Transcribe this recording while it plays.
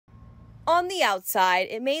On the outside,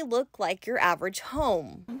 it may look like your average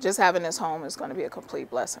home. Just having this home is going to be a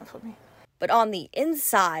complete blessing for me. But on the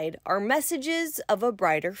inside are messages of a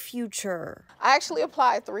brighter future. I actually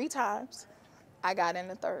applied 3 times. I got in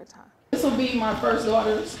the 3rd time. This will be my first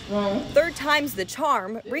daughter's room. 3rd time's the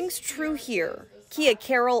charm rings true here. Kee'a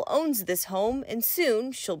Carroll owns this home, and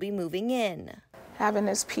soon she'll be moving in. Having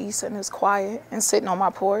this peace and this quiet and sitting on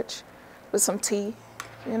my porch with some tea,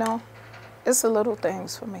 you know, it's the little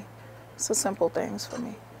things for me. It's the simple things for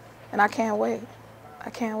me. And I can't wait.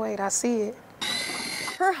 I can't wait. I see it.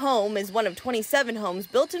 Her home is one of 27 homes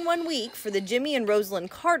built in 1 week for the Jimmy and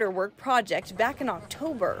Rosalynn Carter Work project back in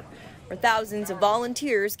October, where thousands of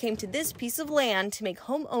volunteers came to this piece of land to make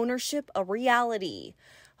home ownership a reality.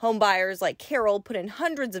 Home buyers like Carroll put in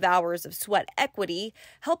hundreds of hours of sweat equity,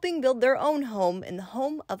 helping build their own home in the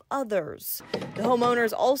home of others. The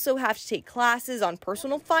homeowners also have to take classes on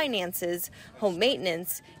personal finances, home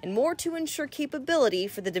maintenance, and more to ensure capability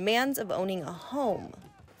for the demands of owning a home.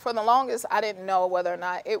 For the longest, I didn't know whether or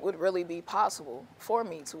not it would really be possible for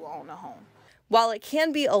me to own a home. While it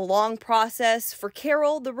can be a long process, for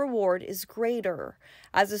Carroll, the reward is greater.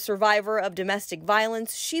 As a survivor of domestic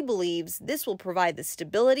violence, she believes this will provide the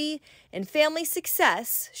stability and family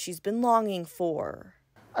success she's been longing for.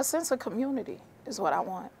 A sense of community is what I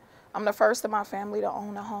want. I'm the first in my family to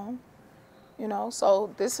own a home, you know,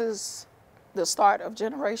 so this is the start of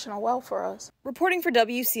generational wealth for us. Reporting for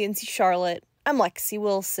WCNC Charlotte, I'm Lexi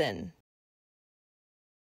Wilson.